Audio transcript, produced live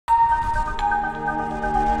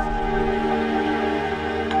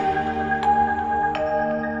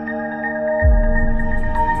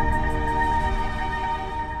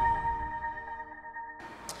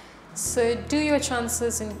do your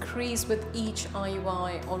chances increase with each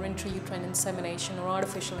IUI or intrauterine insemination or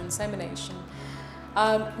artificial insemination?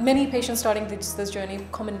 Many patients starting this journey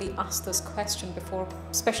commonly ask this question before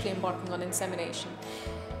especially embarking on insemination.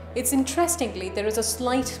 It's interestingly, there is a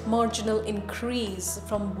slight marginal increase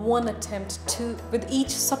from one attempt to with each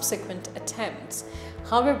subsequent attempt.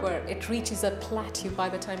 However, it reaches a plateau by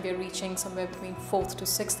the time we are reaching somewhere between 4th to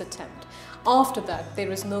 6th attempt. After that,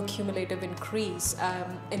 there is no cumulative increase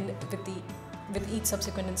with each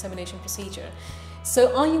subsequent insemination procedure. So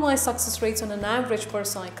IUI success rates on an average per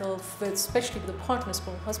cycle, especially with the partner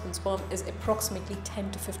sperm, husband sperm, is approximately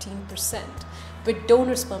 10 to 15%. With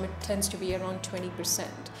donor sperm, it tends to be around 20%.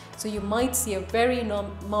 So you might see a very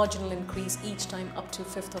marginal increase each time up to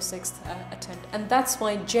 5th or 6th attempt. And that's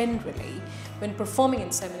why generally, when performing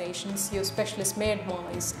inseminations, your specialist may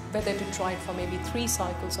advise whether to try it for maybe 3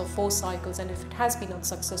 cycles or 4 cycles. And if it has been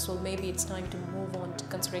unsuccessful, maybe it's time to move on to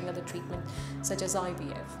considering other treatment such as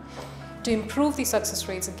IVF. To improve the success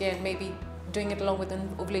rates, again, maybe doing it along with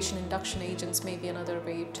ovulation induction agents may be another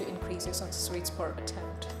way to increase your success rates per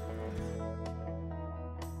attempt.